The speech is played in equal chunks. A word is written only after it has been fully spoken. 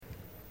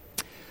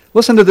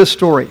Listen to this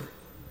story.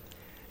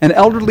 An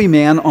elderly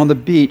man on the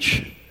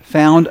beach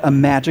found a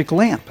magic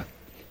lamp.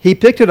 He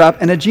picked it up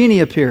and a genie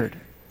appeared.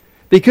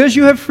 "Because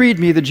you have freed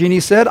me," the genie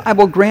said, "I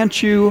will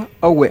grant you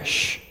a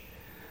wish."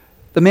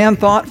 The man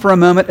thought for a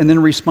moment and then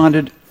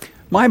responded,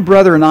 "My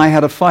brother and I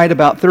had a fight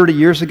about 30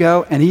 years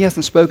ago, and he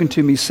hasn't spoken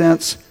to me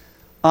since.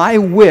 I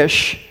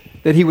wish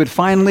that he would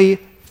finally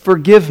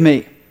forgive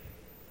me."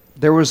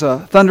 There was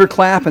a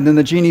thunderclap, and then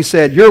the genie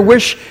said, "Your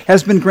wish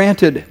has been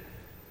granted."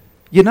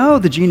 "You know,"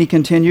 the genie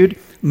continued,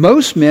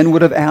 "most men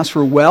would have asked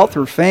for wealth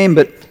or fame,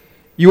 but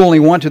you only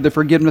wanted the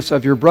forgiveness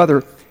of your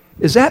brother.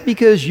 Is that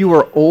because you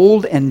are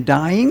old and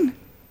dying?"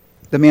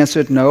 The man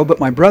said, "No, but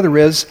my brother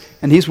is,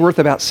 and he's worth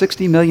about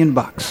 $60 million.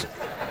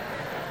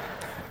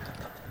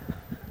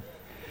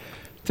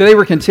 Today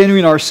we're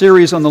continuing our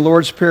series on the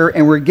Lord's Prayer,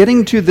 and we're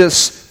getting to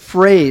this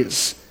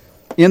phrase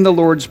in the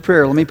Lord's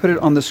Prayer. Let me put it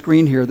on the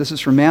screen here. This is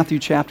from Matthew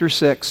chapter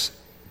 6.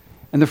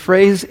 And the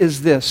phrase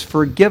is this: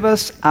 "Forgive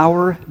us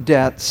our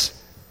debts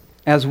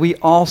as we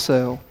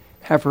also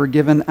have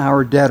forgiven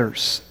our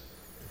debtors."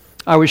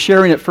 I was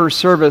sharing at first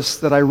service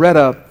that I read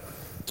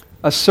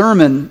a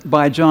sermon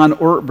by John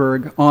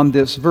Ortberg on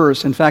this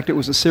verse. In fact, it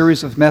was a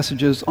series of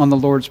messages on the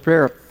Lord's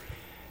Prayer.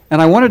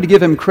 And I wanted to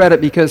give him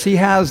credit because he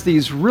has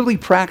these really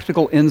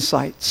practical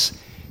insights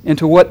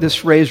into what this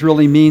phrase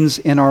really means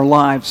in our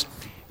lives.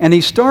 And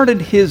he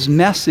started his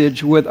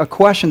message with a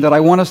question that I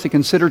want us to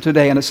consider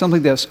today, and it's simply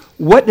this: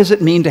 what does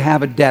it mean to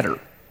have a debtor?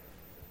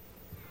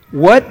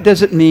 What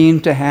does it mean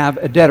to have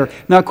a debtor?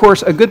 Now, of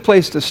course, a good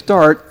place to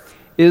start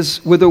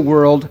is with the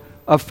world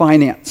of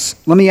finance.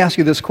 Let me ask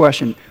you this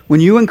question.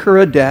 When you incur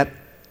a debt,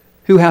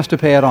 who has to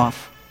pay it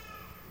off?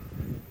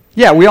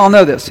 Yeah, we all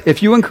know this.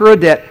 If you incur a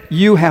debt,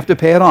 you have to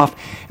pay it off.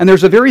 And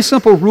there's a very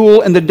simple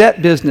rule in the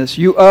debt business.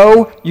 You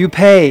owe, you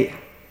pay.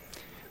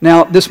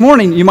 Now, this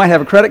morning, you might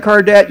have a credit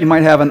card debt, you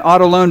might have an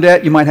auto loan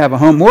debt, you might have a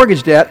home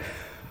mortgage debt,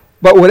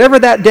 but whatever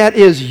that debt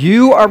is,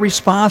 you are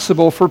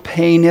responsible for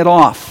paying it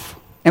off.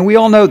 And we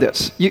all know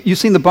this. You've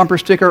seen the bumper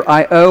sticker,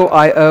 I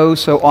owe,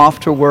 so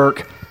off to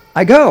work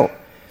I go.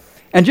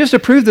 And just to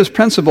prove this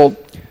principle,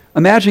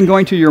 imagine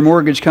going to your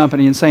mortgage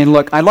company and saying,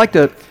 "Look, I'd like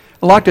to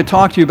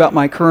talk to you about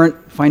my current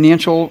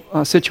financial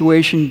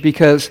situation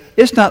because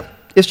it's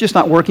just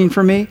not working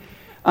for me.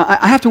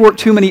 I have to work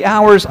too many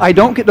hours. I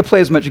don't get to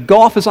play as much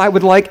golf as I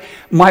would like.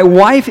 My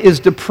wife is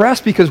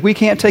depressed because we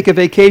can't take a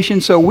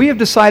vacation, so we have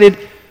decided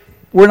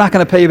we're not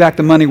going to pay you back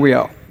the money we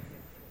owe."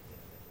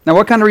 Now,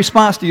 what kind of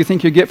response do you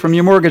think you get from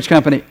your mortgage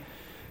company?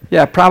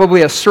 Yeah,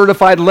 probably a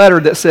certified letter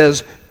that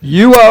says,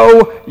 "You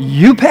owe,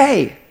 you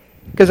pay,"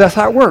 because that's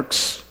how it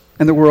works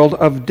in the world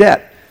of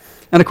debt.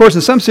 And of course,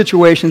 in some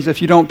situations,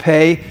 if you don't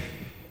pay,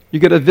 you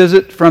get a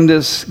visit from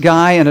this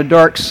guy in a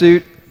dark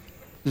suit.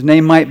 His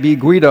name might be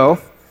Guido,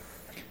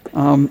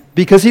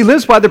 because he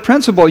lives by the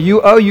principle,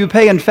 you owe, you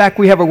pay. In fact,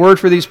 we have a word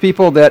for these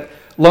people that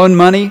loan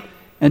money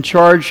and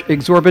charge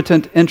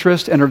exorbitant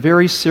interest and are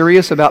very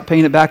serious about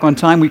paying it back on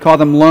time. We call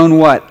them loan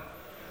what?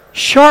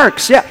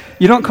 Sharks. Yeah,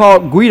 you don't call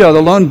Guido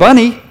the loan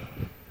bunny,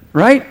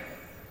 right?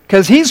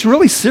 Because he's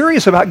really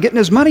serious about getting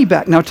his money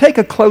back. Now take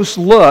a close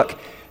look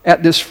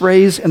at this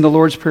phrase in the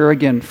Lord's Prayer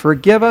again.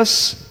 Forgive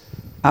us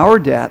our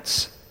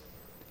debts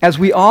as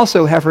we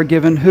also have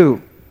forgiven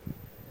who?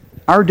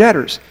 Our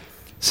debtors.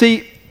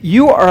 See,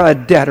 you are a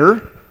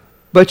debtor,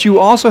 but you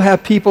also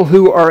have people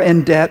who are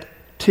in debt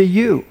to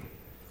you.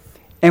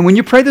 And when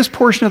you pray this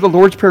portion of the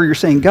Lord's Prayer, you're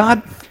saying,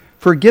 "God,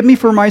 forgive me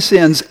for my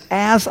sins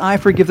as I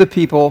forgive the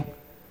people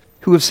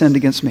who have sinned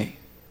against me."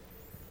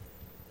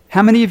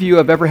 How many of you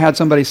have ever had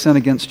somebody sin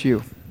against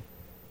you?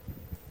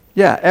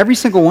 Yeah, every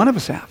single one of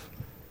us have.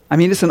 I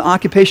mean, it's an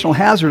occupational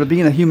hazard of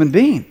being a human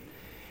being.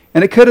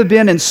 And it could have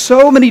been in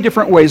so many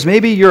different ways.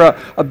 Maybe you're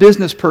a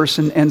business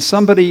person and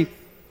somebody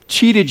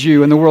cheated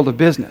you in the world of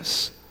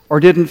business or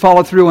didn't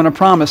follow through on a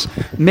promise.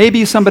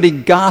 Maybe somebody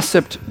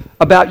gossiped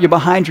about you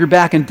behind your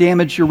back and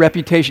damaged your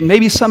reputation.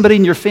 Maybe somebody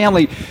in your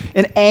family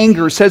in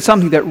anger said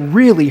something that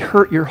really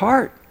hurt your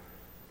heart.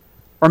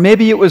 Or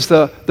maybe it was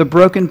the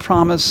broken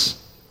promise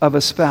of a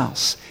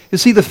spouse. You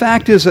see, the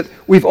fact is that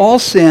we've all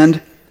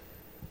sinned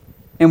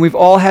and we've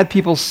all had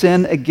people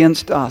sin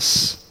against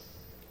us.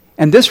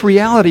 And this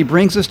reality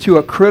brings us to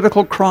a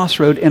critical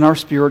crossroad in our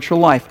spiritual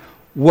life.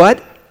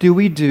 What do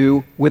we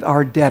do with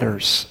our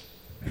debtors?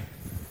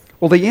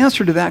 Well, the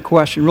answer to that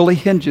question really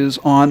hinges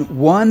on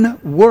one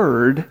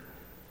word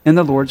in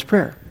the Lord's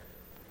Prayer.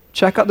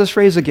 Check out this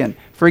phrase again.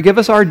 Forgive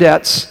us our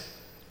debts.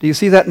 Do you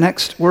see that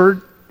next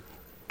word?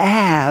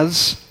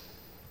 As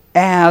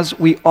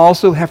we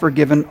also have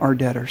forgiven our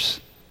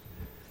debtors.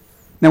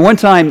 Now, one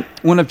time,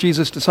 one of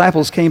Jesus'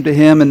 disciples came to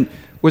him and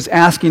was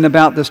asking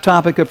about this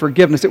topic of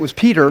forgiveness. It was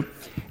Peter.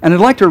 And I'd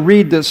like to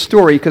read this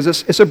story because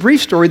it's a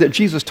brief story that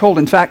Jesus told.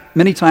 In fact,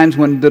 many times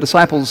when the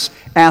disciples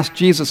asked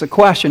Jesus a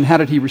question, how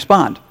did he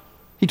respond?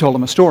 He told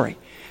them a story.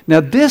 Now,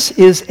 this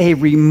is a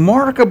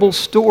remarkable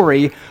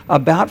story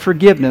about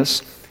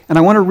forgiveness, and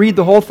I want to read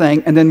the whole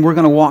thing, and then we're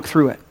going to walk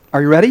through it.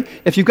 Are you ready?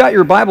 If you've got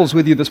your Bibles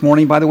with you this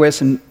morning, by the way,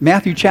 it's in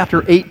Matthew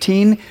chapter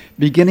 18,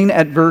 beginning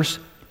at verse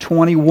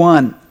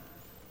 21.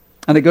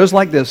 And it goes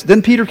like this.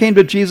 Then Peter came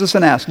to Jesus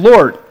and asked,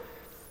 Lord,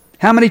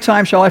 how many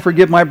times shall I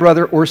forgive my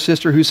brother or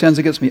sister who sins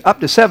against me? Up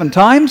to 7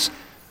 times?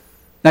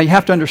 Now you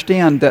have to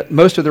understand that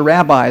most of the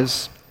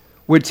rabbis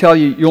would tell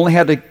you you only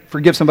had to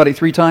forgive somebody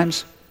 3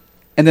 times,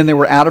 and then they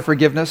were out of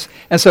forgiveness.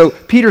 And so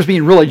Peter's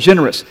being really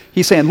generous.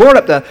 He's saying, Lord,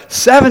 up to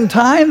 7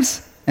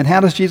 times? And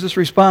how does Jesus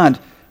respond?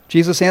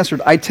 Jesus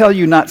answered, I tell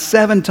you, not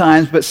 7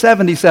 times, but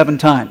 77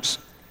 times.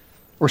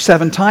 Or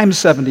 7 times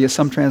 70, as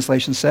some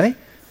translations say.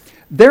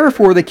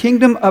 Therefore, the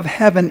kingdom of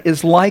heaven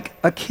is like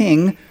a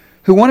king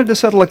who wanted to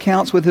settle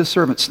accounts with his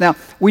servants. Now,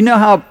 we know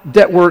how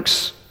debt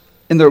works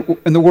in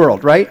the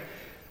world, right?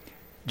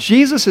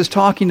 Jesus is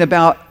talking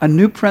about a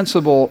new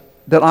principle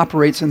that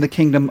operates in the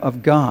kingdom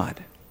of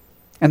God.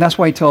 And that's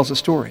why he tells the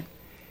story.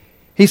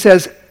 He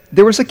says,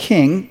 there was a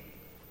king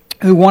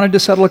who wanted to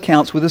settle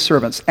accounts with his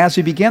servants. As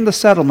he began the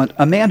settlement,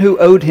 a man who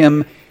owed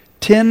him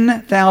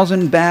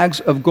 10,000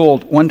 bags of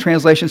gold, one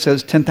translation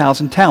says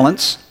 10,000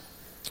 talents,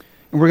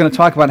 and we're going to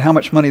talk about how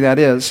much money that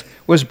is,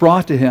 was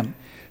brought to him.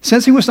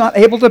 Since he was not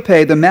able to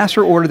pay, the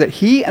master ordered that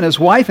he and his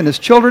wife and his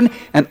children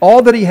and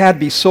all that he had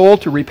be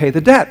sold to repay the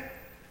debt,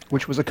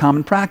 which was a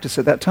common practice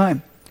at that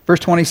time.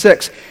 Verse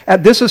 26,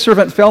 at this a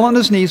servant fell on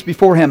his knees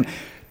before him.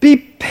 Be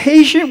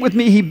patient with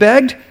me, he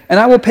begged, and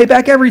I will pay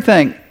back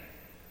everything.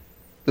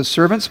 The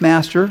servant's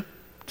master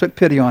took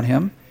pity on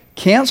him,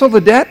 canceled the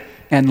debt,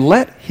 and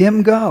let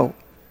him go.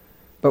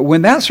 But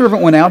when that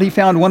servant went out, he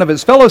found one of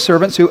his fellow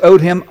servants who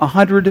owed him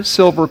 100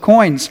 silver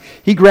coins.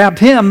 He grabbed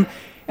him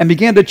and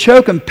began to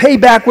choke him. Pay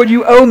back what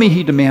you owe me,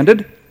 he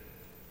demanded.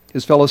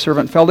 His fellow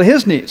servant fell to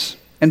his knees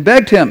and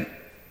begged him.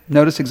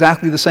 Notice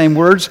exactly the same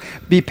words.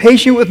 Be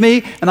patient with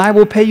me, and I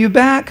will pay you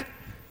back.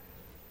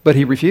 But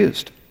he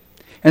refused.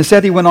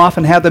 Instead, he went off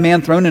and had the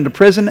man thrown into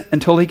prison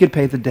until he could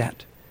pay the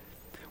debt.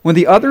 When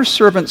the other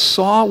servants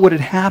saw what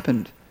had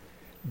happened,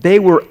 they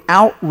were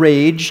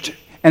outraged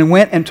and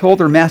went and told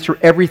their master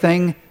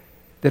everything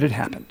that had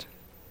happened.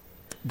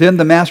 Then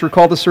the master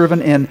called the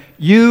servant in.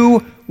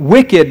 You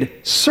wicked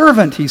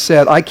servant, he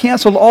said, I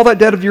canceled all that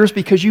debt of yours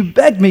because you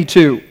begged me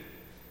to.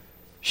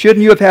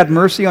 Shouldn't you have had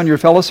mercy on your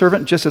fellow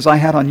servant just as I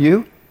had on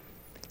you?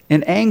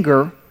 In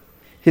anger,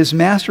 his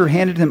master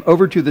handed him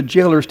over to the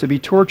jailers to be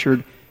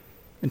tortured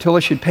until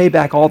he should pay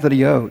back all that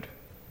he owed.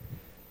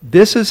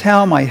 This is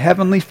how my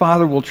heavenly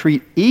Father will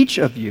treat each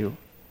of you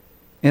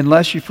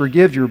unless you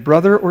forgive your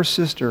brother or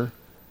sister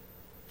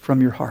from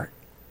your heart.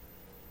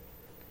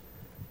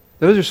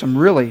 Those are some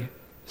really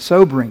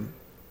sobering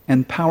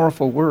and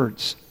powerful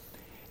words.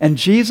 And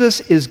Jesus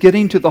is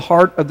getting to the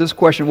heart of this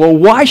question. Well,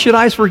 why should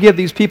I forgive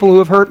these people who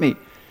have hurt me?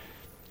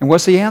 And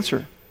what's the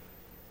answer?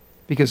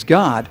 Because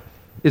God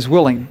is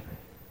willing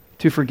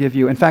to forgive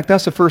you. In fact,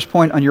 that's the first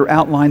point on your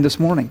outline this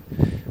morning.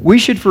 We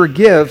should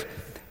forgive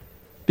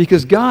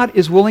because God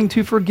is willing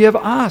to forgive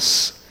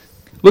us.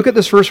 Look at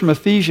this verse from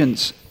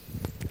Ephesians.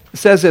 It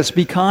says this,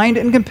 be kind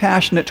and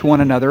compassionate to one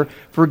another,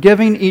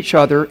 forgiving each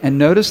other, and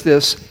notice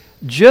this,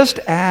 just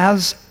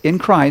as in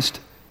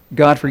Christ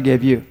God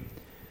forgave you.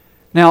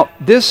 Now,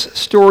 this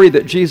story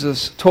that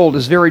Jesus told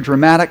is very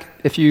dramatic.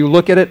 If you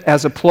look at it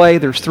as a play,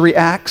 there's 3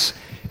 acts.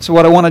 So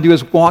what I want to do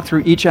is walk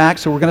through each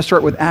act. So we're going to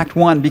start with Act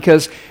 1,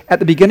 because at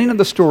the beginning of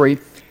the story,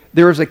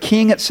 there is a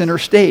king at center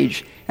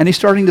stage, and he's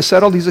starting to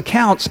settle these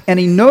accounts, and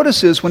he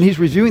notices when he's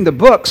reviewing the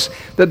books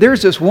that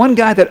there's this one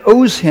guy that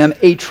owes him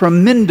a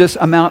tremendous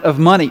amount of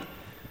money.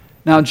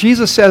 Now,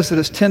 Jesus says that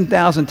it's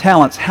 10,000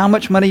 talents. How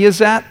much money is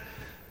that?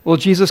 Well,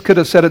 Jesus could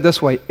have said it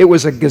this way. It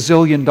was $1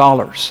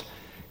 gazillion.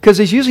 Because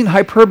he's using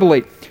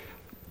hyperbole.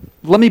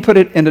 Let me put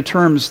it into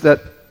terms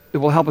that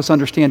will help us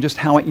understand just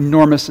how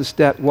enormous this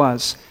debt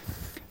was.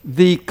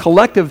 The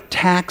collective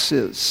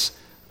taxes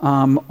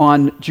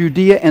on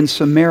Judea and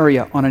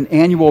Samaria on an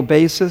annual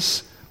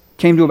basis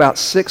came to about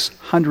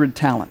 600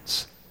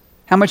 talents.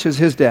 How much is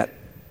his debt?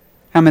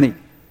 How many?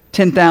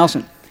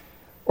 10,000.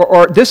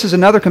 Or this is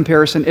another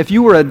comparison. If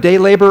you were a day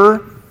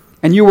laborer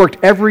and you worked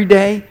every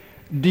day,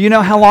 do you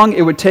know how long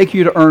it would take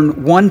you to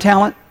earn 1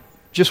 talent?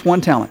 Just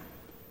 1 talent.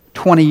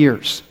 20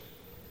 years.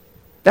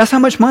 That's how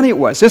much money it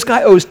was. This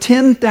guy owes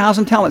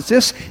 10,000 talents.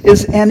 This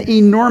is an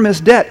enormous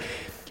debt.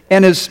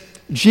 And as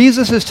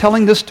Jesus is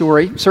telling this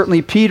story,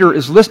 certainly Peter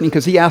is listening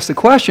because he asked the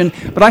question,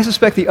 but I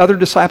suspect the other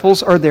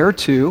disciples are there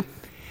too.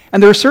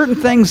 And there are certain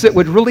things that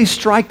would really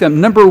strike them.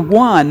 Number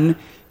 1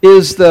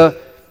 is the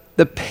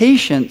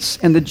patience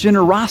and the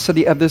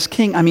generosity of this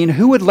king. I mean,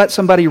 who would let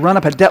somebody run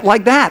up a debt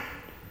like that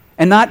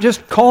and not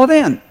just call it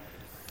in?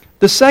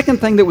 The second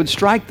thing that would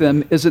strike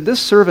them is that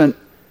this servant,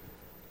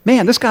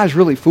 man, this guy's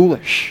really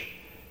foolish.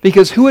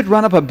 Because who would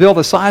run up a bill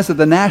the size of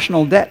the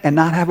national debt and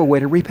not have a way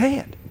to repay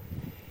it?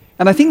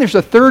 And I think there's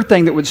a third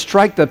thing that would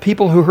strike the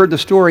people who heard the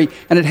story,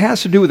 and it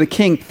has to do with the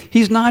king.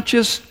 He's not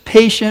just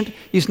patient,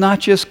 he's not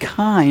just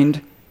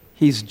kind,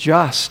 he's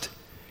just.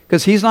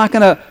 Because he's not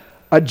going to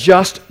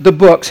adjust the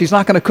books, he's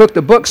not going to cook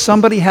the books.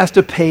 Somebody has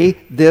to pay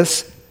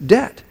this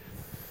debt.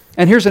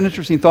 And here's an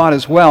interesting thought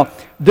as well.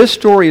 This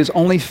story is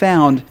only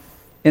found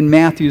in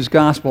Matthew's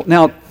gospel.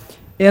 Now,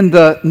 in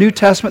the New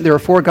Testament, there are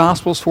 4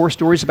 Gospels, 4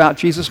 stories about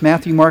Jesus,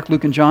 Matthew, Mark,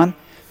 Luke, and John.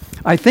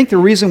 I think the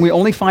reason we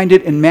only find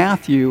it in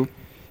Matthew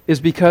is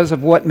because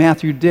of what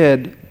Matthew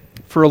did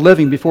for a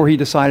living before he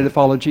decided to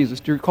follow Jesus.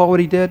 Do you recall what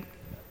he did?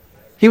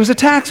 He was a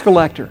tax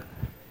collector.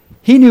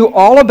 He knew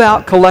all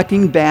about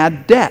collecting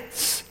bad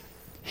debts.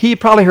 He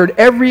probably heard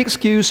every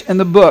excuse in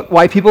the book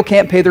why people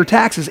can't pay their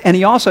taxes. And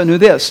he also knew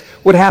this,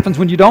 what happens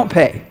when you don't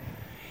pay.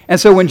 And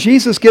so when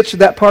Jesus gets to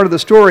that part of the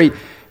story,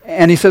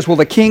 and he says, well,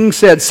 the king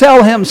said,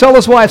 sell him, sell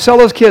his wife, sell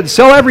his kids,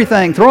 sell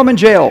everything, throw him in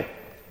jail.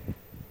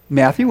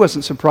 Matthew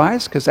wasn't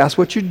surprised because that's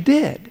what you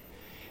did.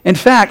 In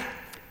fact,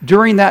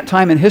 during that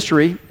time in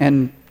history,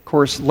 and of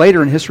course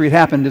later in history it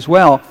happened as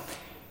well,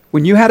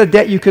 when you had a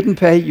debt you couldn't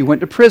pay, you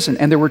went to prison.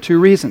 And there were two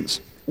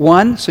reasons.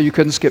 One, so you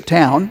couldn't skip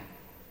town,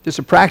 just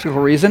a practical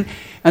reason.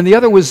 And the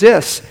other was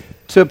this,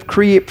 to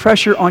create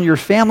pressure on your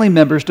family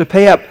members to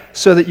pay up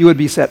so that you would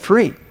be set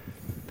free.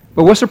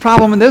 But what's the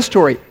problem in this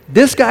story?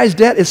 This guy's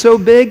debt is so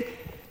big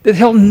that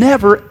he'll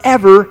never,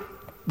 ever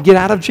get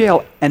out of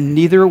jail, and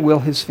neither will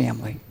his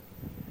family.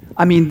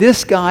 I mean,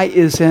 this guy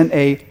is in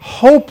a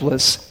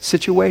hopeless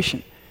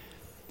situation.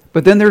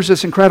 But then there's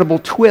this incredible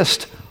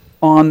twist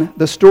on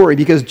the story,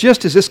 because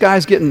just as this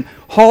guy's getting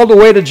hauled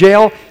away to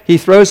jail, he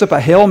throws up a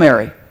Hail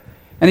Mary.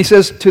 And he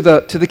says to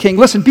the king,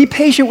 listen, be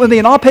patient with me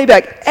and I'll pay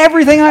back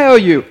everything I owe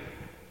you.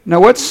 Now,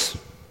 what's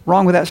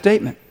wrong with that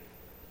statement?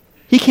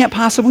 He can't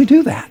possibly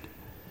do that.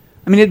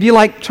 I mean, it'd be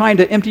like trying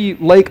to empty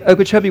Lake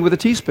Okeechobee with a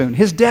teaspoon.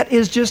 His debt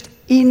is just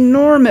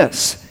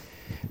enormous.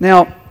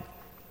 Now,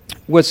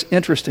 what's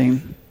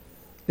interesting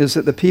is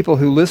that the people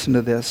who listen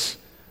to this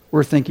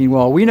were thinking,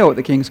 well, we know what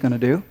the king's going to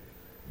do.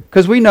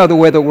 Because we know the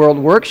way the world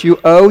works. You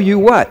owe, you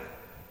what?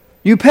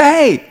 You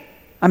pay.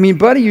 I mean,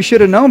 buddy, you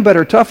should have known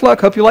better. Tough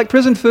luck. Hope you like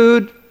prison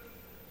food.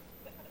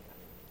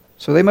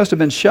 So they must have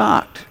been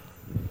shocked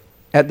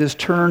at this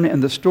turn in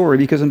the story,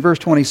 because in verse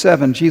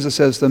 27, Jesus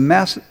says,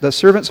 the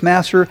servant's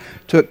master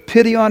took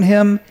pity on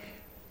him,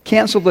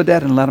 canceled the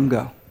debt, and let him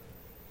go.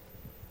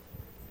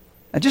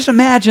 Now just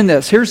imagine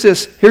this. Here's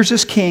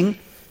this king,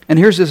 and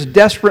here's this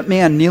desperate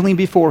man kneeling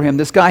before him,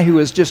 this guy who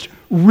has just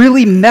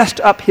really messed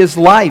up his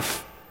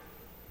life.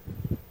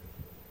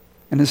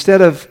 And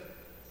instead of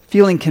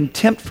feeling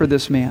contempt for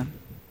this man,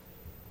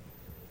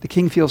 the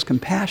king feels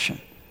compassion.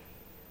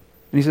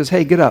 And he says,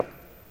 hey, get up.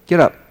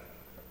 Get up.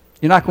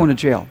 You're not going to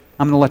jail.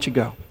 I'm going to let you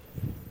go.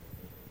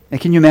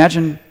 And can you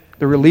imagine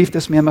the relief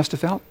this man must have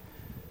felt?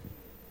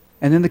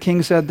 And then the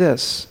king said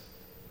this,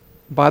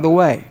 by the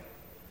way,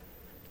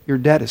 your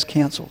debt is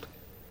canceled.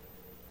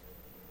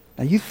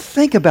 Now you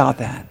think about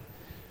that.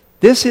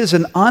 This is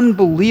an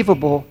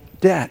unbelievable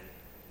debt.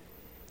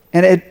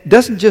 And it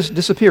doesn't just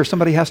disappear.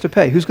 Somebody has to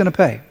pay. Who's going to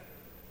pay?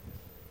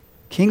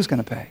 King's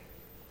going to pay.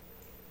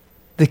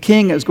 The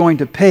king is going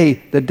to pay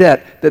the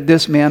debt that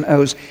this man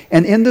owes.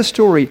 And in this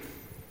story,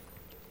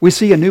 we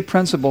see a new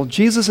principle.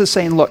 Jesus is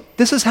saying, look,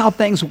 this is how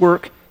things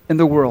work in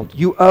the world.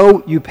 You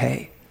owe, you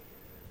pay.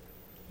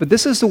 But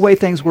this is the way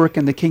things work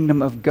in the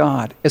kingdom of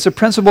God. It's a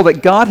principle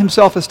that God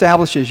himself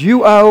establishes.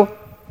 You owe,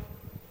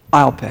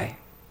 I'll pay.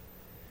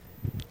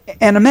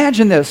 And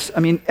imagine this. I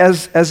mean,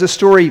 as the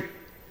story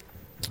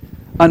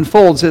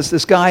unfolds, as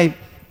this guy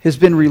has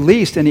been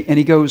released and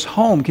he goes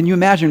home, can you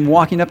imagine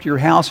walking up to your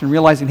house and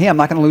realizing, hey, I'm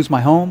not going to lose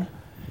my home?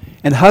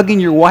 And hugging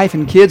your wife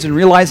and kids and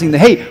realizing that,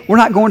 hey, we're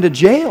not going to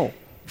jail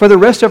for the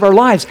rest of our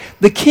lives.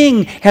 The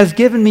king has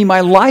given me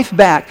my life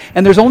back.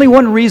 And there's only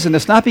one reason.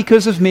 It's not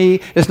because of me.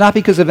 It's not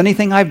because of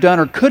anything I've done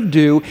or could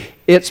do.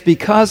 It's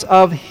because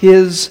of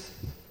his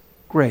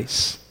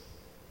grace.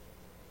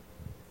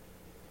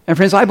 And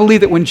friends, I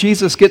believe that when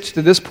Jesus gets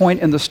to this point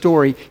in the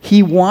story,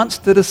 he wants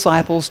the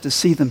disciples to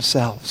see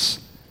themselves.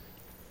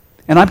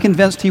 And I'm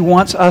convinced he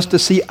wants us to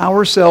see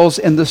ourselves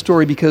in the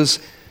story, because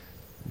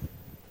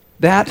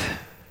that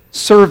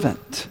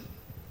servant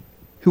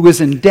who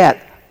is in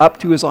debt up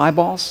to his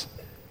eyeballs,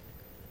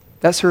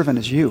 that servant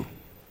is you.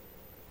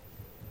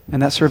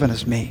 And that servant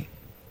is me.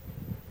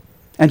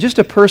 And just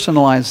to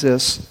personalize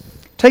this,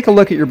 take a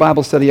look at your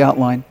Bible study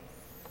outline.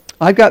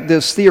 I've got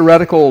this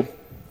theoretical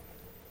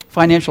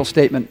financial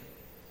statement.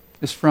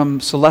 It's from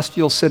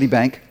Celestial City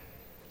Bank.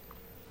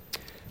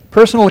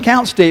 Personal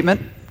account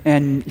statement,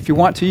 and if you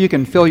want to, you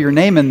can fill your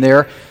name in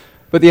there.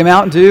 But the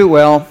amount due,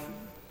 well,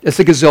 it's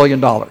 $1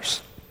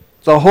 gazillion.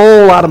 It's a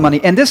whole lot of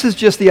money. And this is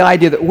just the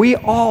idea that we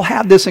all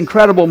have this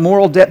incredible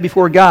moral debt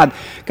before God.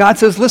 God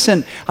says,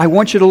 listen, I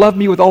want you to love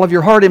me with all of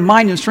your heart and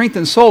mind and strength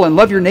and soul, and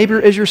love your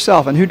neighbor as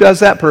yourself. And who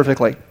does that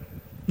perfectly?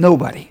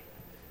 Nobody.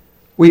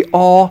 We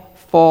all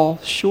fall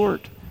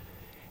short.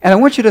 And I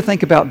want you to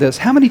think about this.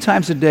 How many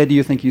times a day do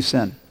you think you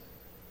sin?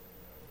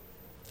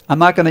 I'm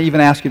not going to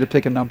even ask you to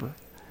pick a number.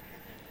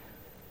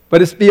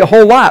 But it's be a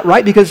whole lot,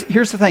 right? Because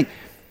here's the thing.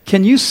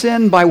 Can you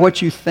sin by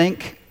what you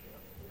think?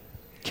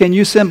 Can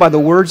you sin by the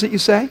words that you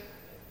say?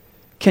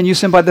 Can you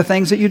sin by the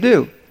things that you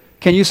do?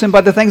 Can you sin by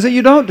the things that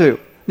you don't do?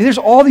 I mean, there's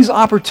all these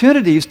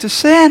opportunities to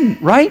sin,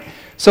 right?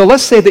 So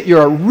let's say that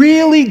you're a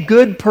really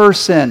good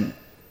person.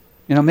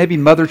 You know, maybe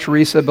Mother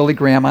Teresa, Billy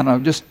Graham, I don't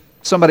know, just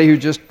somebody who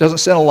just doesn't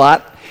sin a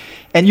lot.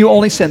 And you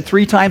only sin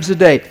 3 times a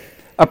day.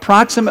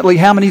 Approximately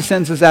how many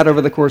sins is that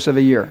over the course of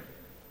a year?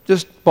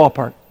 Just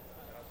ballpark.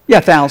 Yeah,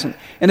 1,000.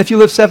 And if you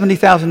live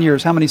 70,000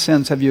 years, how many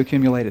sins have you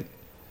accumulated?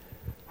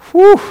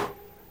 Whew!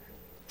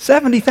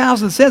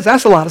 70,000 sins,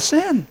 that's a lot of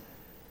sin.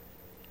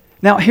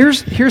 Now,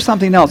 here's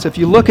something else. If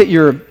you look at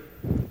your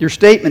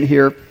statement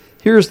here,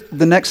 here's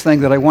the next thing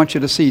that I want you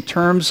to see.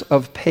 Terms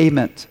of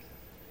payment.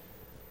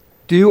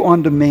 Due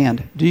on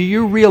demand. Do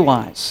you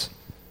realize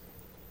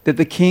that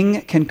the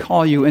king can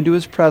call you into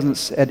his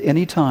presence at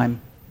any time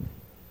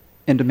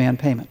and demand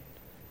payment?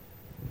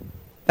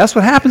 That's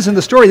what happens in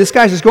the story. This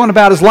guy's just going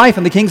about his life,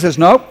 and the king says,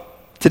 nope,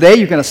 today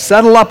you're going to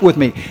settle up with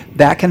me.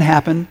 That can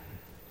happen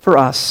for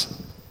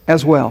us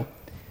as well.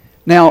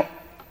 Now,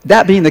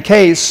 that being the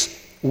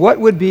case, what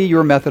would be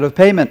your method of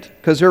payment?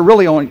 Because there are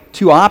really only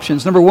two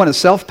options. Number one is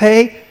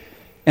self-pay,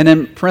 and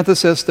in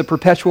parenthesis, the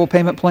perpetual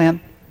payment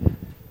plan.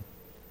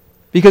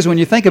 Because when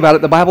you think about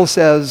it, the Bible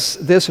says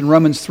this in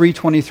Romans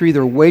 3:23,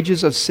 the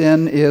wages of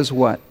sin is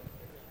what?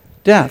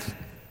 Death.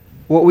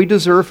 What we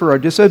deserve for our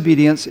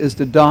disobedience is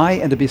to die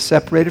and to be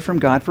separated from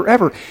God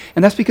forever.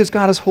 And that's because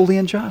God is holy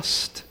and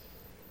just.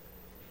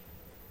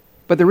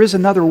 But there is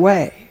another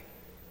way.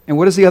 And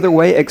what is the other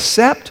way?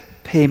 Accept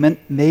payment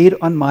made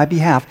on my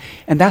behalf.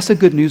 And that's the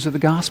good news of the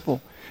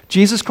gospel.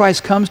 Jesus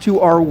Christ comes to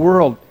our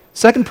world,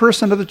 second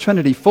person of the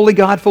Trinity, fully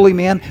God, fully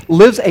man,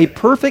 lives a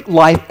perfect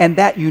life, and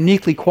that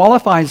uniquely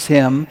qualifies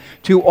him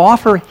to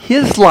offer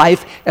his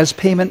life as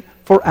payment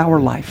for our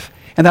life.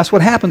 And that's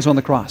what happens on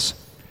the cross.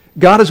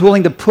 God is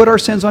willing to put our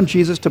sins on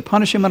Jesus, to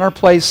punish him in our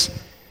place,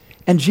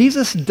 and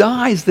Jesus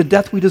dies the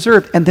death we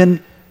deserve, and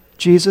then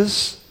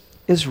Jesus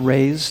is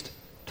raised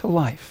to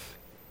life.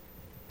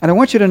 And I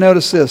want you to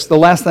notice this, the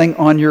last thing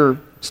on your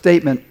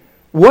statement.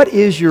 What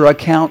is your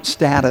account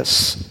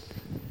status?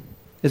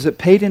 Is it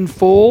paid in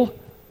full?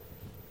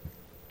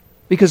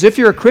 Because if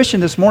you're a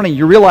Christian this morning,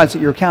 you realize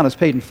that your account is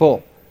paid in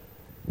full.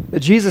 That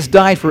Jesus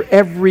died for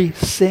every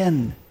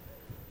sin.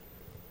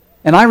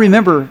 And I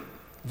remember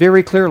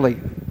very clearly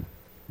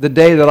the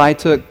day that I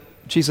took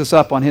Jesus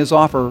up on his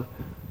offer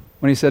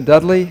when he said,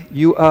 Dudley,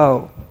 you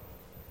owe,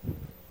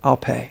 I'll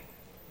pay.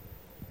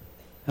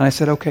 And I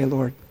said, okay,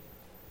 Lord.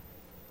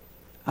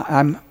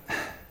 I'm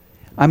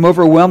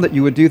overwhelmed that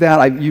you would do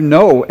that. You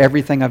know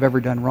everything I've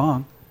ever done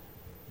wrong.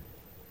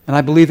 And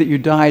I believe that you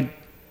died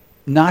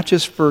not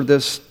just for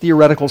this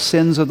theoretical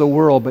sins of the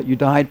world, but you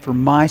died for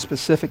my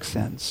specific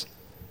sins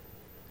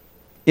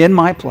in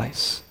my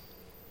place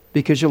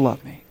because you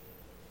love me.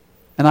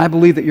 And I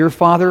believe that your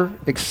Father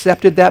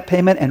accepted that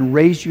payment and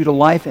raised you to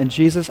life. And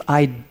Jesus,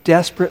 I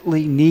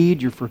desperately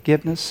need your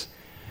forgiveness.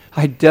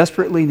 I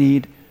desperately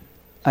need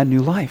a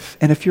new life.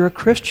 And if you're a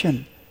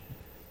Christian,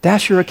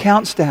 that's your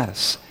account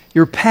status.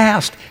 Your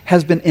past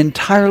has been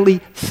entirely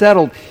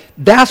settled.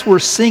 That's what we're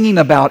singing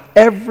about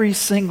every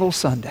single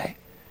Sunday.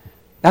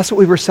 That's what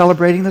we were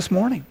celebrating this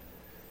morning.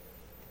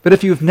 But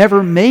if you've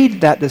never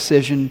made that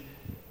decision,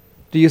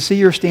 do you see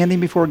you're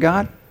standing before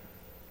God?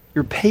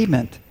 Your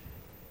payment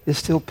is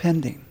still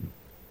pending.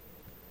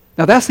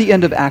 Now that's the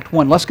end of Act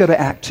 1. Let's go to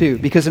Act 2.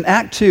 Because in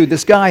Act 2,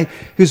 this guy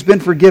who's been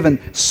forgiven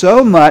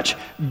so much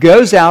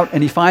goes out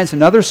and he finds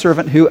another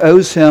servant who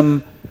owes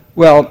him,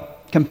 well,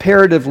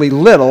 comparatively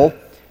little.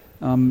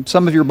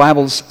 Some of your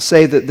Bibles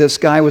say that this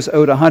guy was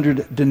owed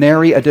 100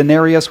 denarii. A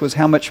denarius was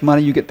how much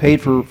money you get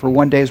paid for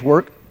one day's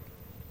work.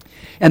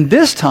 And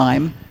this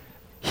time,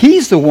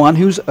 he's the one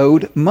who's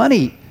owed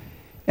money.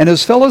 And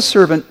his fellow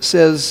servant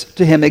says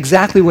to him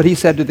exactly what he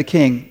said to the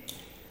king.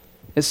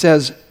 It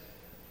says,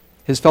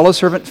 his fellow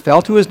servant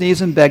fell to his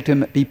knees and begged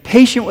him, be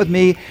patient with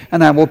me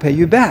and I will pay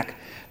you back.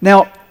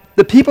 Now,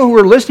 the people who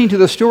were listening to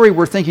the story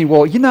were thinking,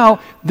 well, you know,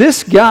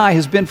 this guy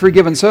has been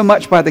forgiven so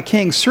much by the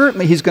king,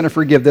 certainly he's going to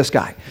forgive this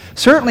guy.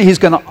 Certainly he's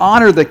going to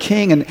honor the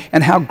king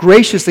and how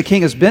gracious the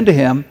king has been to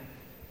him.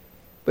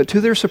 But to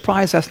their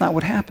surprise, that's not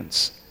what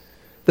happens.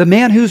 The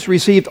man who's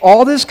received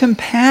all this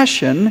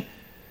compassion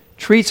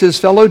treats his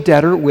fellow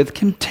debtor with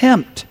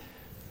contempt.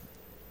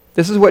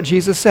 This is what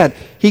Jesus said.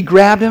 He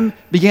grabbed him,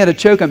 began to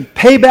choke him.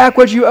 Pay back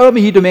what you owe me,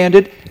 he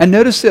demanded. And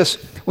notice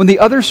this. When the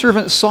other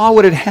servants saw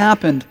what had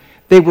happened,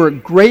 they were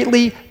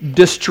greatly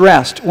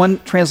distressed. One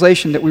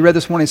translation that we read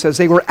this morning says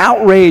they were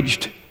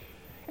outraged.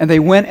 And they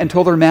went and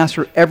told their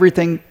master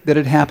everything that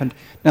had happened.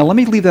 Now let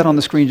me leave that on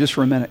the screen just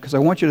for a minute because I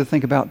want you to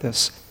think about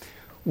this.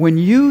 When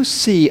you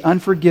see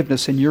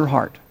unforgiveness in your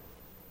heart,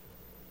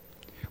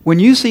 when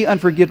you see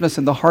unforgiveness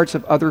in the hearts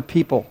of other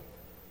people,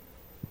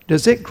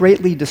 does it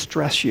greatly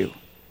distress you?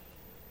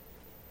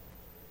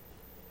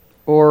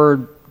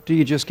 Or do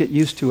you just get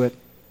used to it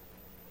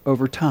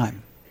over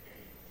time?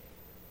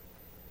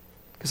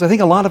 Because I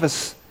think a lot of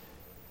us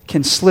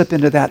can slip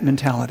into that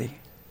mentality.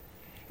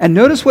 And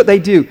notice what they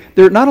do.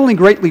 They're not only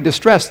greatly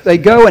distressed, they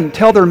go and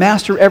tell their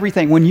master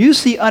everything. When you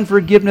see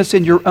unforgiveness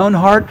in your own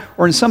heart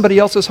or in somebody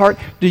else's heart,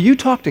 do you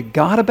talk to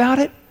God about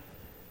it?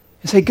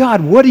 And say,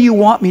 God, what do you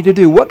want me to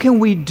do? What can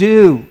we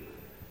do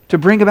to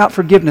bring about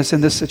forgiveness in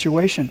this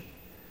situation?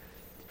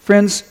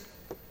 Friends,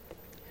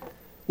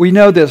 we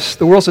know this.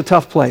 The world's a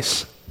tough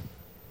place.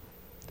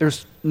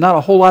 There's not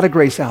a whole lot of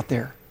grace out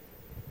there.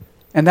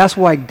 And that's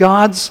why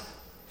God's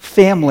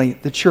family,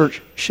 the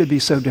church, should be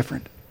so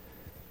different.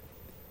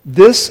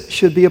 This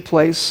should be a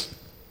place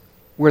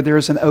where there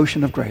is an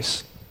ocean of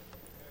grace.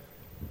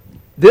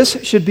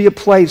 This should be a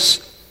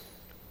place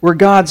where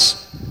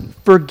God's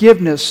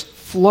forgiveness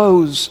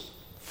flows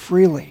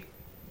freely.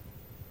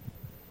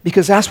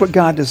 Because that's what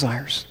God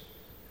desires.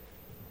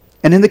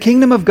 And in the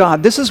kingdom of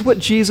God, this is what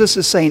Jesus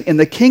is saying. In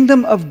the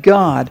kingdom of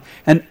God,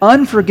 an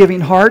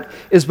unforgiving heart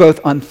is both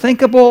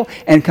unthinkable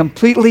and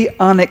completely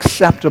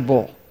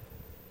unacceptable.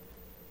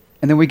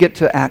 And then we get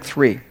to Act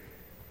 3.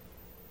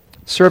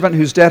 Servant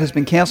whose debt has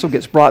been canceled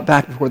gets brought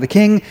back before the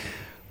king.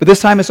 But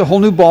this time it's a whole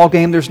new ball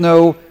game. There's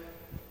no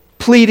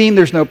pleading.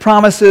 There's no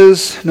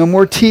promises. No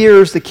more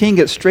tears. The king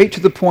gets straight to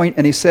the point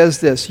and he says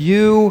this,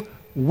 "You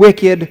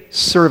wicked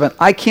servant,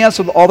 I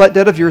canceled all that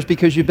debt of yours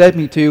because you begged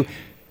me to.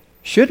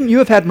 Shouldn't you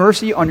have had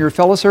mercy on your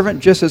fellow servant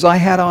just as I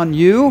had on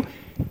you?"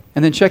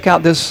 And then check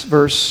out this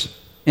verse.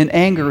 In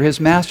anger, his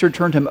master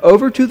turned him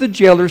over to the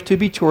jailers to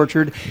be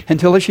tortured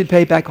until he should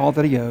pay back all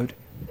that he owed.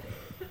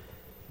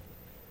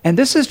 And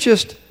this is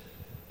just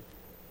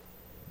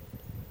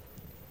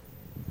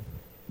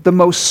the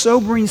most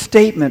sobering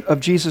statement of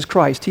Jesus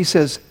Christ. He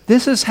says,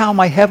 this is how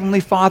my heavenly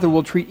Father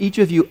will treat each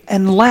of you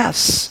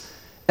unless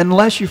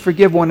you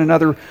forgive one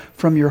another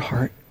from your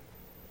heart.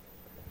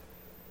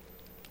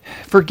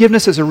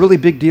 Forgiveness is a really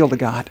big deal to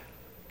God.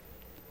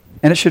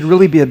 And it should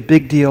really be a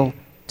big deal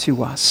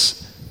to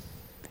us.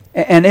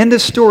 And in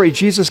this story,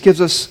 Jesus gives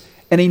us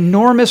an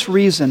enormous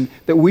reason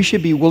that we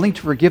should be willing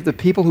to forgive the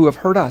people who have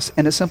hurt us.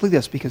 And it's simply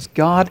this, because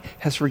God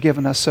has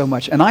forgiven us so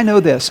much. And I know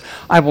this,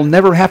 I will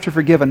never have to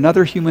forgive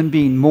another human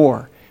being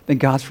more than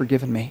God's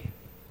forgiven me.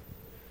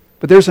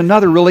 But there's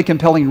another really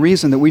compelling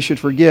reason that we should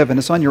forgive, and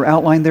it's on your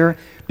outline there,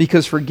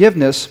 because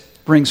forgiveness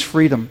brings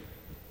freedom.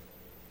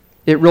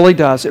 It really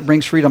does. It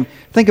brings freedom.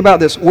 Think about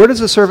this. Where does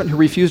the servant who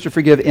refused to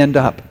forgive end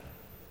up?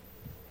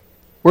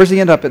 Where does he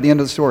end up at the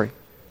end of the story?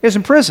 He's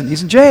in prison.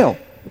 He's in jail.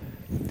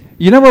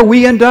 You know where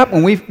we end up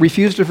when we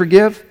refuse to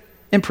forgive?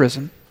 In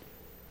prison.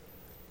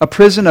 A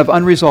prison of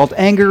unresolved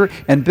anger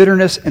and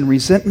bitterness and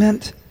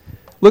resentment.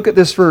 Look at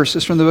this verse.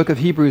 It's from the book of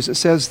Hebrews. It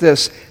says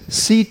this,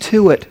 "See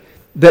to it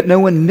that no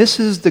one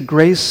misses the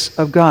grace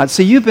of God."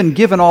 See, you've been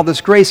given all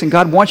this grace, and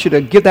God wants you to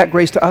give that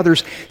grace to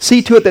others.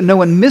 See to it that no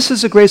one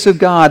misses the grace of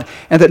God,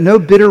 and that no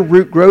bitter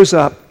root grows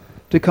up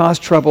to cause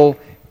trouble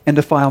and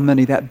defile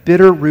many. That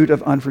bitter root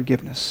of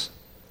unforgiveness.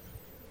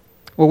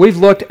 Well, we've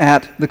looked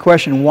at the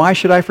question, why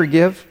should I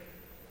forgive?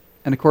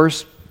 And of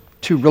course,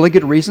 two really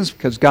good reasons,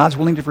 because God's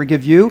willing to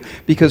forgive you,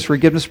 because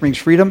forgiveness brings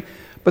freedom.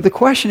 But the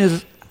question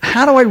is,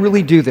 how do I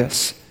really do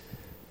this?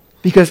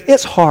 Because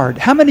it's hard.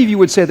 How many of you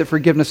would say that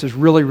forgiveness is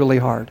really, really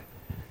hard?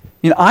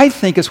 I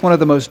think it's one of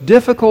the most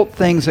difficult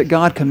things that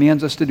God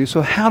commands us to do.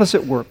 So how does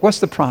it work? What's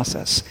the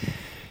process?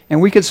 And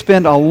we could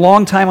spend a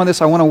long time on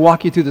this. I want to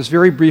walk you through this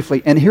very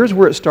briefly. And here's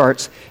where it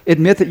starts.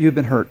 Admit that you've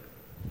been hurt.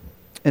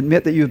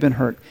 Admit that you've been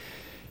hurt.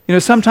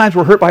 Sometimes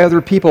we're hurt by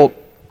other people,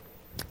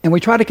 and we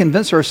try to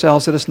convince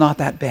ourselves that it's not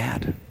that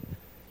bad.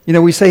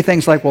 We say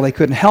things like, well, they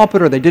couldn't help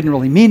it, or they didn't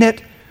really mean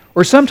it.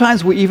 Or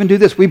sometimes we even do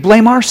this. We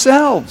blame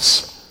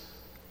ourselves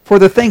for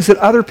the things that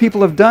other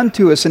people have done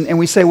to us. And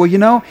we say,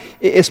 well,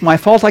 it's my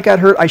fault I got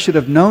hurt. I should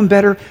have known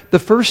better. The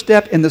first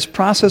step in this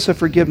process of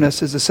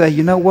forgiveness is to say,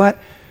 you know what?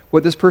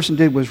 What this person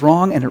did was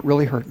wrong, and it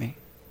really hurt me.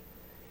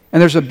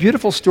 And there's a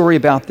beautiful story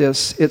about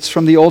this. It's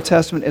from the Old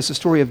Testament. It's the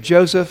story of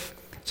Joseph.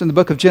 It's in the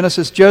book of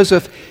Genesis.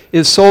 Joseph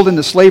is sold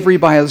into slavery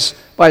by his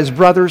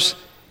brothers,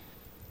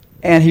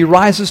 and he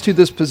rises to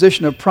this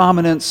position of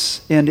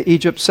prominence in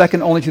Egypt,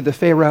 second only to the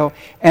Pharaoh.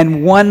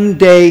 And one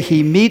day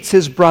he meets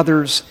his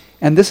brothers,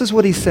 and this is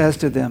what he says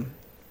to them.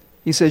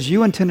 He says,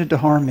 "You intended to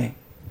harm me."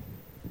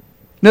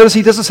 Notice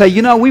he doesn't say,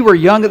 we were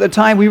young at the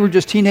time, we were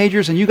just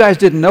teenagers, and you guys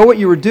didn't know what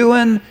you were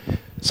doing,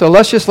 so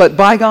let's just let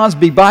bygones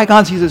be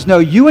bygones. He says, no,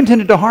 you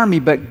intended to harm me,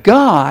 but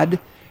God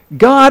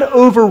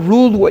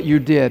overruled what you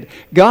did.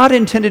 God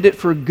intended it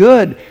for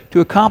good to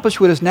accomplish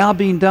what is now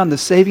being done, the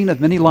saving of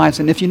many lives.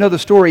 And if you know the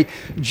story,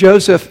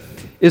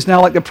 Joseph is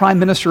now like the prime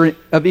minister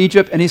of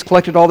Egypt, and he's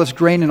collected all this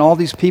grain, and all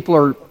these people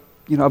are,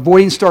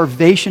 avoiding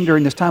starvation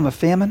during this time of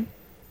famine.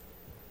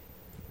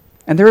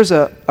 And there is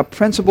a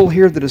principle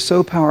here that is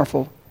so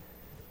powerful.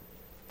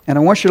 And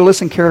I want you to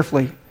listen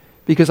carefully,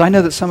 because I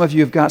know that some of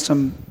you have got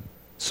some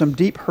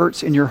deep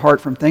hurts in your heart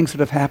from things that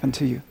have happened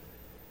to you.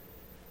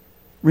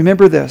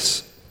 Remember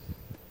this,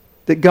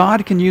 that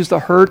God can use the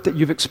hurt that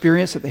you've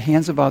experienced at the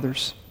hands of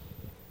others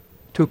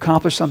to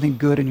accomplish something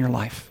good in your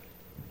life.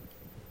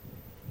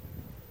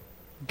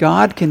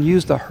 God can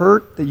use the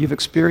hurt that you've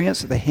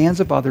experienced at the hands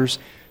of others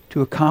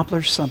to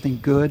accomplish something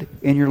good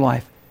in your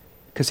life,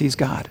 because He's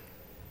God.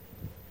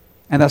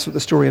 And that's what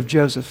the story of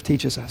Joseph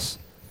teaches us.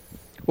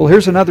 Well,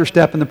 here's another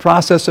step in the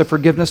process of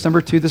forgiveness.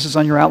 Number 2, this is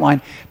on your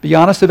outline. Be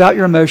honest about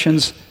your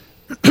emotions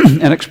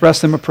and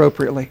express them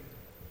appropriately.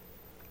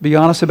 Be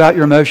honest about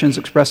your emotions,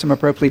 express them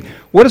appropriately.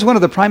 What is one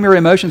of the primary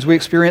emotions we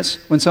experience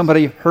when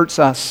somebody hurts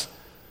us,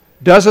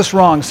 does us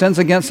wrong, sins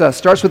against us?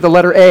 Starts with the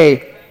letter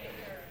A.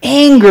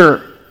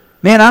 Anger.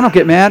 Man, I don't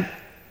get mad.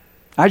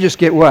 I just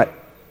get what?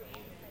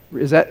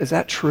 Is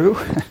that true?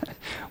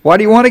 Why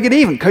do you want to get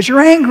even? Because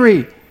you're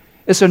angry.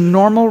 It's a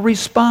normal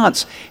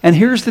response. And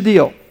here's the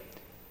deal.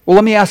 Well,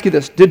 let me ask you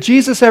this. Did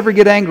Jesus ever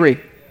get angry?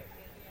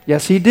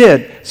 Yes, he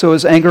did. So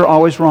is anger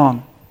always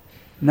wrong?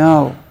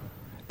 No.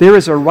 There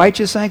is a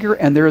righteous anger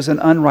and there is an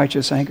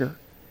unrighteous anger.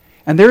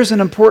 And there is an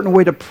important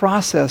way to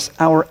process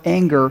our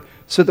anger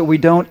so that we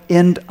don't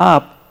end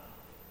up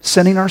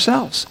sinning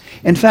ourselves.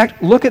 In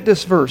fact, look at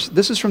this verse.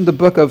 This is from the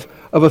book of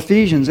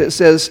Ephesians. It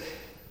says,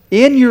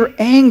 in your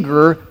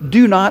anger,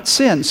 do not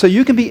sin. So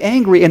you can be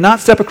angry and not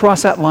step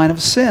across that line of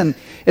sin.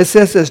 It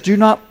says this, do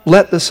not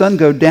let the sun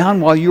go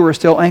down while you are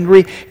still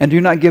angry, and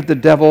do not give the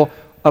devil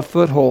a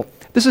foothold.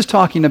 This is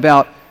talking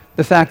about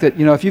the fact that,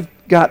 if you've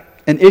got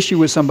an issue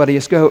with somebody,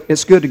 it's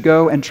good to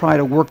go and try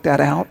to work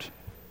that out.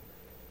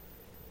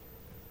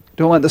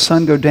 Don't let the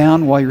sun go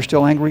down while you're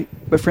still angry.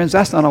 But friends,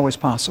 that's not always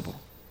possible.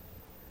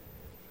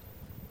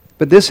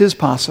 But this is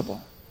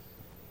possible,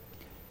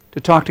 to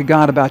talk to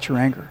God about your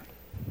anger.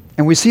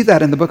 And we see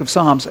that in the book of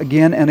Psalms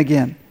again and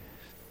again,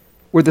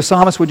 where the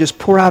psalmist would just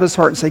pour out his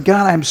heart and say,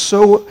 God, I'm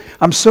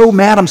so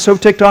mad, I'm so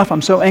ticked off,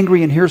 I'm so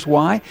angry, and here's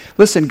why.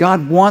 Listen,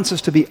 God wants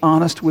us to be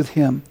honest with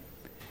him.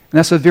 And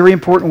that's a very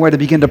important way to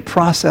begin to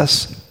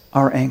process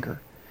our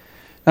anger.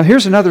 Now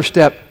here's another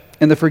step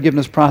in the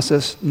forgiveness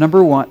process.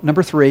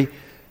 Number 3,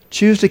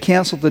 choose to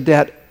cancel the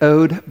debt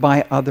owed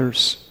by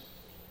others.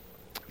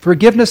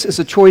 Forgiveness is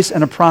a choice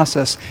and a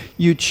process.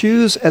 You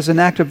choose as an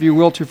act of your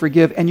will to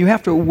forgive, and you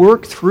have to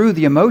work through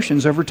the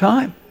emotions over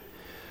time.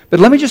 But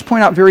let me just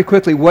point out very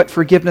quickly what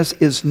forgiveness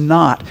is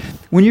not.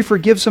 When you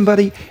forgive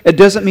somebody, it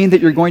doesn't mean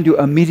that you're going to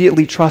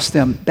immediately trust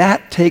them.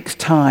 That takes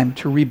time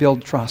to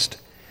rebuild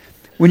trust.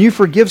 When you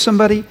forgive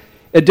somebody,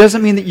 it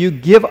doesn't mean that you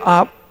give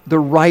up the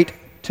right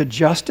to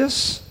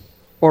justice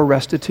or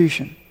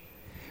restitution.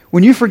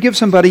 When you forgive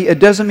somebody, it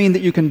doesn't mean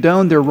that you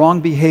condone their wrong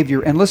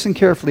behavior. And listen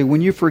carefully, when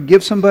you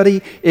forgive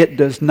somebody, it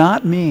does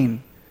not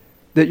mean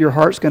that your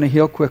heart's going to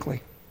heal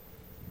quickly.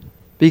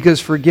 Because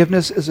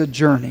forgiveness is a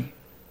journey.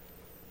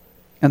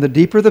 And the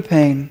deeper the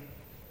pain,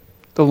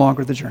 the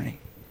longer the journey.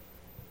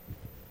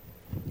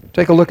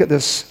 Take a look at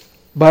this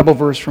Bible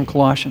verse from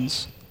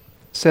Colossians.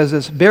 It says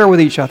this, bear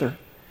with each other.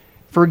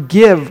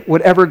 Forgive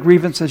whatever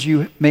grievances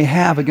you may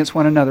have against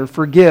one another.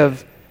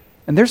 Forgive,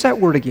 and there's that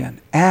word again,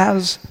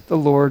 as the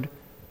Lord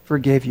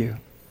forgave you.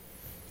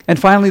 And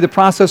finally, the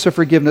process of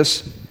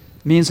forgiveness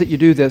means that you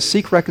do this.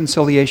 Seek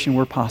reconciliation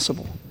where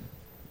possible.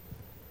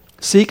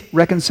 Seek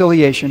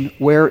reconciliation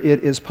where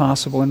it is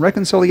possible. And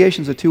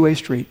reconciliation is a two-way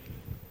street,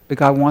 but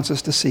God wants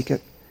us to seek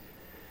it.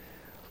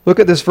 Look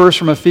at this verse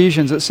from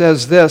Ephesians. It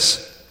says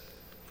this,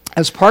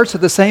 as parts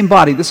of the same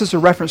body, this is a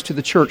reference to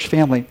the church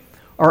family,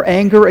 our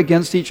anger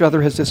against each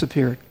other has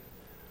disappeared.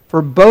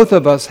 For both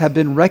of us have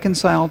been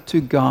reconciled to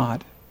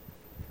God.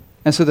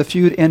 And so the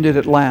feud ended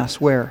at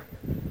last. Where?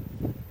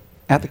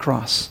 At the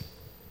cross.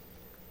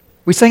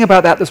 We sang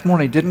about that this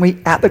morning, didn't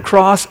we? At the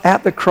cross,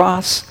 at the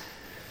cross.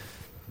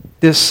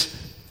 This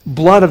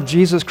blood of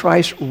Jesus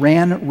Christ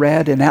ran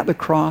red, and at the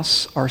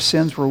cross our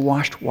sins were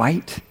washed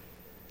white.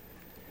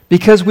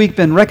 Because we've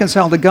been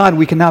reconciled to God,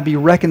 we can now be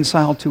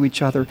reconciled to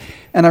each other.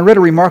 And I read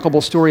a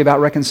remarkable story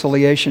about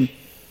reconciliation.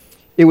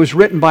 It was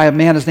written by a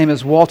man, his name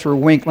is Walter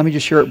Wink. Let me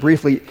just share it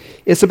briefly.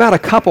 It's about a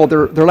couple,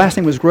 their last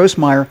name was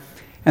Grossmeyer,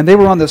 and they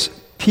were on this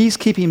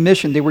peacekeeping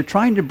mission. They were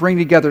trying to bring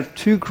together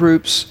two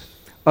groups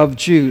of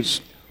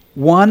Jews,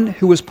 one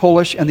who was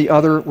Polish and the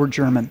other were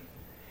German.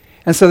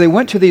 And so they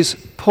went to these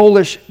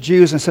Polish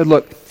Jews and said,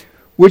 look,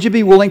 would you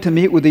be willing to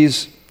meet with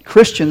these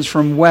Christians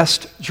from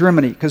West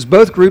Germany? Because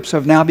both groups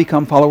have now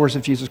become followers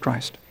of Jesus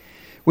Christ.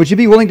 Would you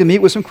be willing to meet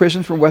with some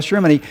Christians from West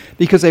Germany?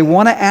 Because they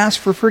want to ask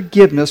for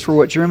forgiveness for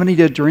what Germany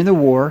did during the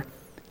war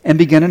and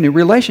begin a new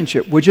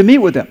relationship. Would you meet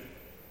with them?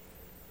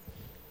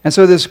 And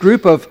so this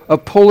group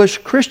of Polish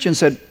Christians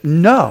said,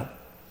 no.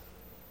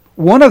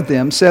 One of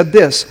them said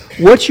this,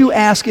 what you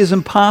ask is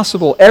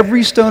impossible.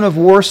 Every stone of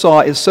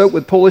Warsaw is soaked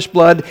with Polish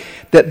blood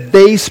that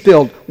they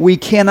spilled. We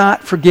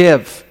cannot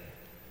forgive.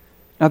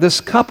 Now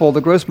this couple,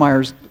 the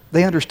Grossmeyers,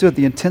 they understood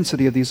the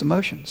intensity of these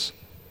emotions.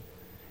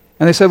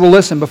 And they said, well,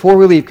 listen, before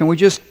we leave, can we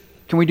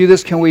do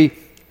this? Can we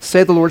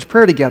say the Lord's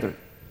Prayer together?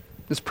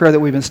 This prayer that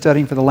we've been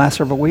studying for the last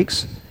several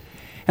weeks.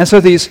 And so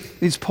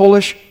these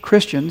Polish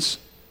Christians,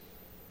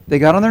 they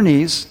got on their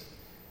knees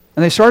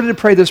and they started to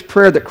pray this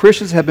prayer that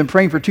Christians have been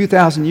praying for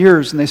 2,000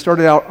 years. And they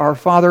started out, Our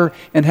Father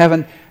in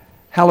heaven,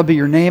 hallowed be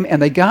your name. And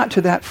they got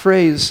to that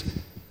phrase,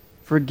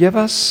 forgive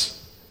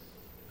us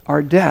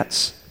our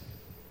debts.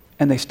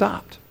 And they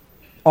stopped.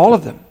 All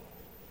of them.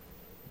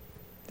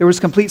 There was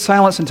complete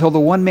silence until the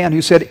one man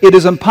who said, it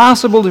is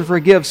impossible to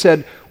forgive,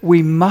 said,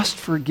 we must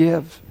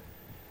forgive.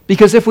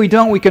 Because if we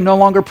don't, we can no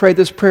longer pray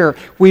this prayer.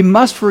 We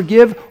must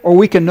forgive or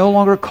we can no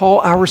longer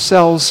call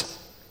ourselves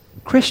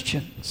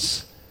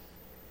Christians.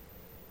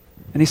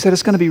 And he said,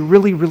 it's going to be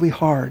really, really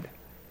hard.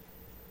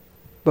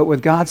 But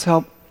with God's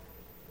help,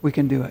 we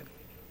can do it.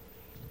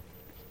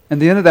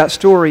 And the end of that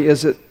story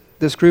is that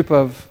this group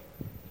of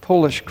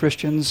Polish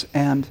Christians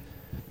and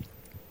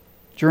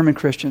German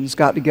Christians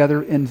got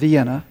together in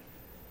Vienna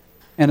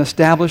and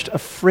established a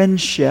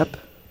friendship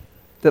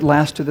that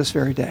lasts to this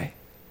very day.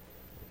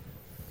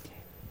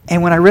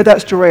 And when I read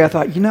that story, I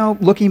thought,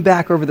 looking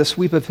back over the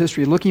sweep of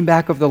history, looking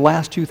back over the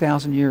last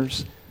 2,000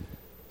 years,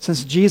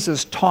 since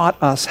Jesus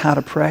taught us how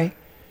to pray,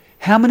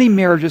 how many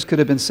marriages could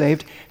have been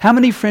saved? How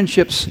many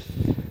friendships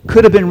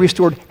could have been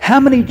restored? How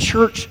many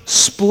church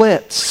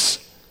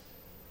splits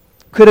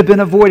could have been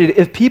avoided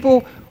if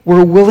people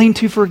were willing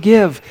to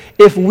forgive?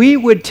 If we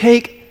would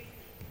take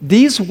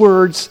these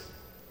words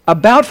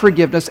about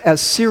forgiveness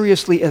as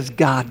seriously as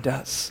God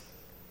does.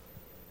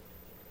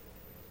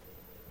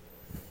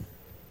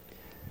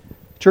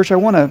 Church, I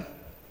want to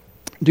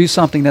do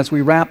something as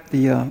we wrap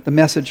the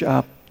message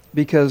up,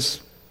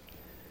 because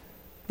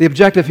the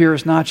objective here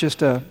is not just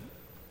to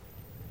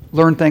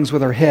learn things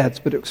with our heads,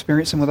 but to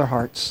experience them with our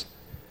hearts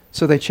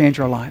so they change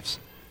our lives.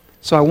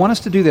 So I want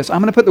us to do this.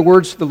 I'm going to put the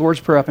words to the Lord's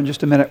Prayer up in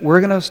just a minute.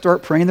 We're going to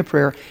start praying the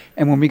prayer,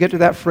 and when we get to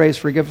that phrase,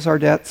 forgive us our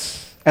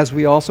debts as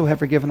we also have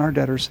forgiven our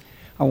debtors,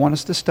 I want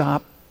us to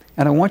stop,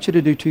 and I want you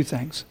to do two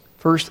things.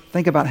 First,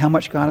 think about how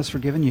much God has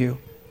forgiven you,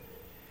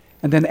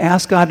 and then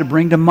ask God to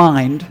bring to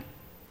mind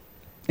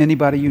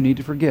anybody you need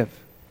to forgive,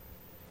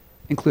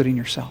 including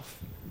yourself.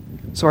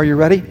 So are you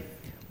ready?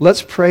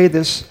 Let's pray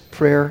this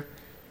prayer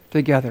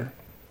together.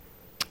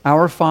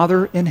 Our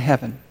Father in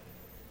heaven,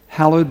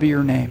 hallowed be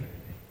your name.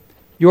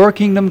 Your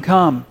kingdom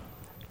come,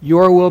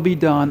 your will be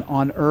done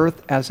on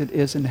earth as it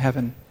is in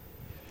heaven.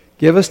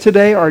 Give us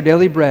today our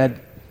daily bread.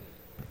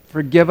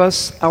 Forgive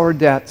us our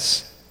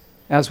debts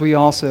as we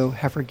also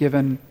have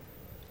forgiven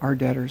our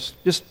debtors.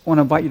 Just want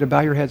to invite you to bow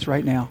your heads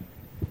right now.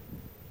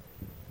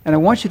 And I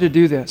want you to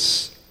do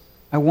this.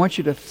 I want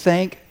you to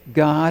thank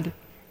God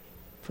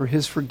for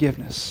His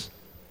forgiveness,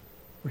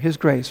 for His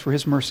grace, for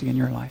His mercy in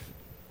your life.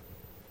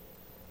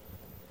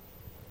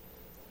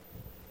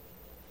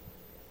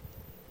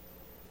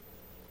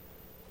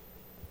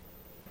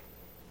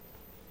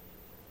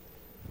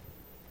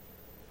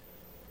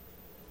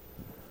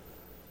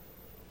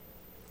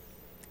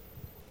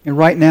 And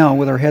right now,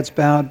 with our heads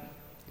bowed,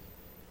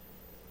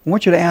 I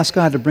want you to ask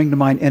God to bring to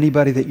mind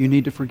anybody that you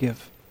need to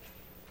forgive.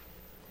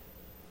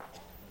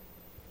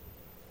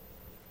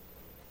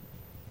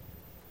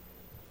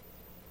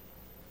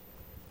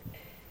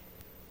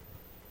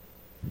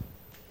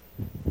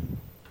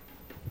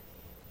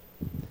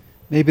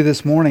 Maybe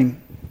this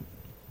morning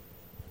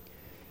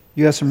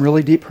you have some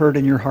really deep hurt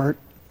in your heart,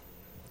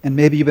 and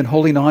maybe you've been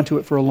holding on to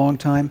it for a long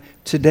time.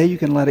 Today you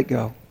can let it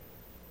go.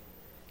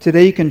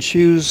 Today you can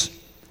choose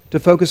to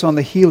focus on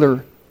the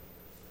healer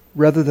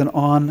rather than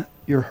on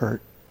your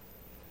hurt.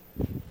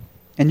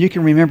 And you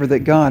can remember that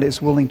God is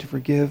willing to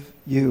forgive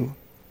you,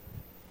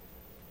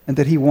 and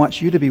that He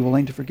wants you to be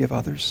willing to forgive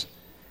others.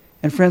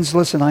 And friends,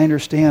 listen, I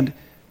understand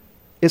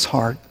it's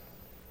hard,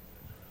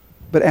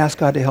 but ask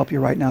God to help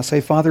you right now.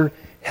 Say, Father,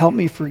 help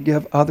me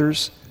forgive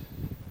others.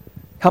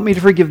 Help me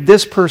to forgive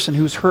this person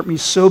who's hurt me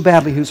so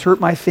badly, who's hurt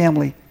my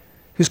family,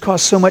 who's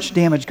caused so much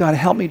damage. God,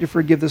 help me to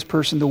forgive this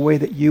person the way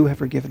that you have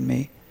forgiven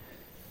me.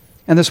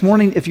 And this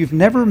morning, if you've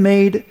never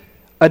made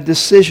a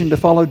decision to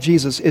follow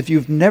Jesus, if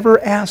you've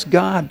never asked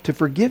God to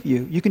forgive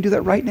you, you can do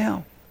that right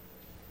now.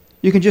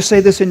 You can just say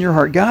this in your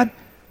heart: God,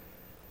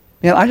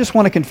 man, I just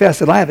want to confess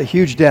that I have a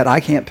huge debt I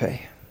can't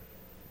pay.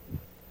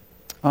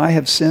 I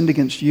have sinned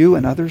against you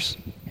and others,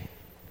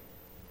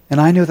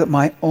 and I know that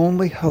my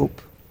only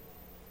hope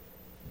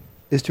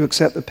is to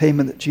accept the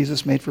payment that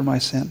Jesus made for my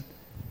sin.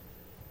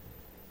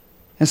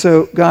 And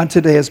so, God,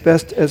 today, as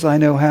best as I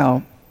know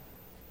how,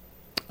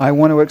 I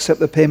want to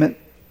accept the payment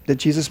that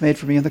Jesus made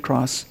for me on the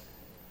cross.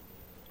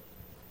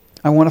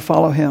 I want to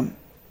follow Him.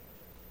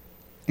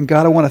 And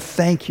God, I want to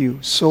thank you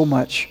so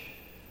much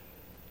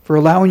for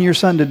allowing your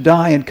Son to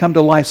die and come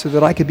to life so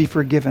that I could be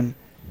forgiven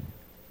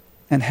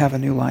and have a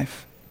new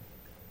life.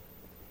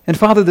 And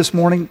Father, this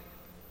morning,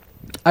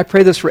 I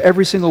pray this for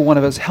every single one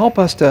of us. Help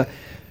us to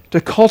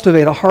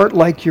cultivate a heart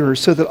like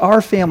yours so that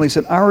our families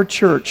and our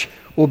church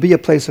will be a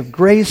place of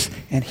grace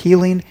and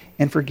healing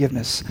and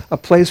forgiveness, a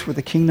place where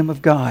the kingdom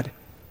of God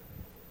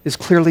is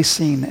clearly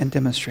seen and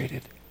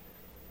demonstrated.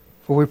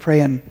 For we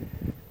pray in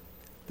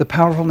the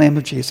powerful name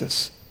of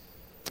Jesus.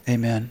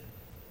 Amen.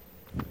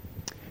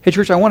 Hey,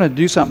 church, I want to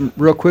do something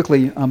real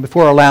quickly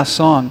before our last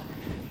song.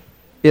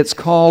 It's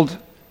called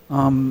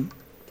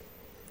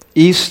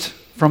East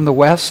from the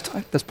West.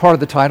 That's part of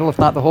the title, if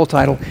not the whole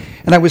title.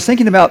 And I was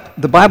thinking about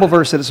the Bible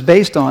verse that it's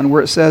based on,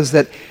 where it says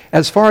that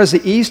as far as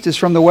the East is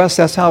from the West,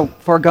 that's how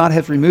far God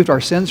has removed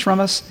our sins from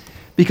us.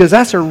 Because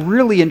that's a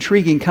really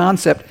intriguing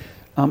concept.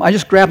 I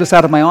just grabbed this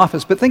out of my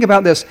office, but think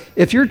about this.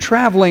 If you're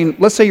traveling,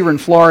 let's say you're in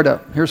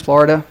Florida. Here's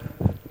Florida,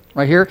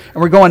 right here,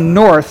 and we're going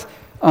north.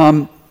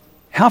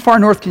 How far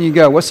north can you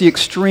go? What's the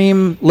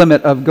extreme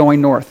limit of going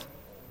north?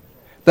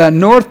 The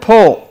North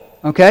Pole,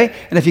 okay?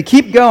 And if you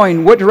keep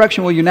going, what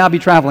direction will you now be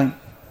traveling?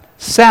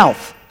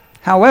 South.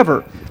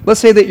 However, let's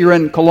say that you're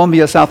in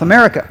Colombia, South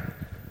America,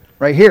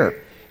 right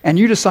here, and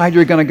you decide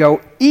you're going to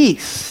go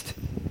east.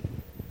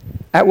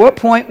 At what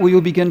point will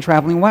you begin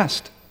traveling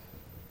west?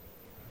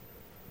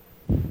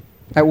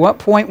 At what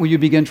point will you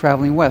begin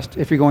traveling west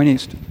if you're going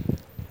east?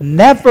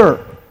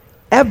 Never,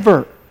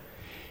 ever.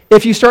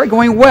 If you start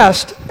going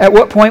west, at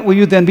what point will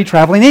you then be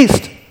traveling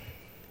east?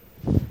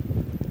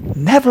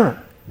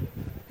 Never.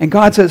 And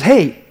God says,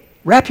 hey,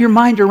 wrap your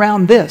mind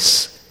around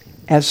this.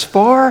 As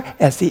far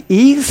as the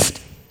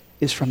east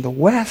is from the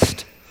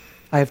west,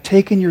 I have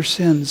taken your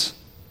sins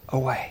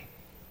away.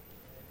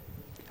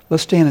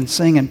 Let's stand and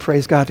sing and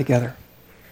praise God together.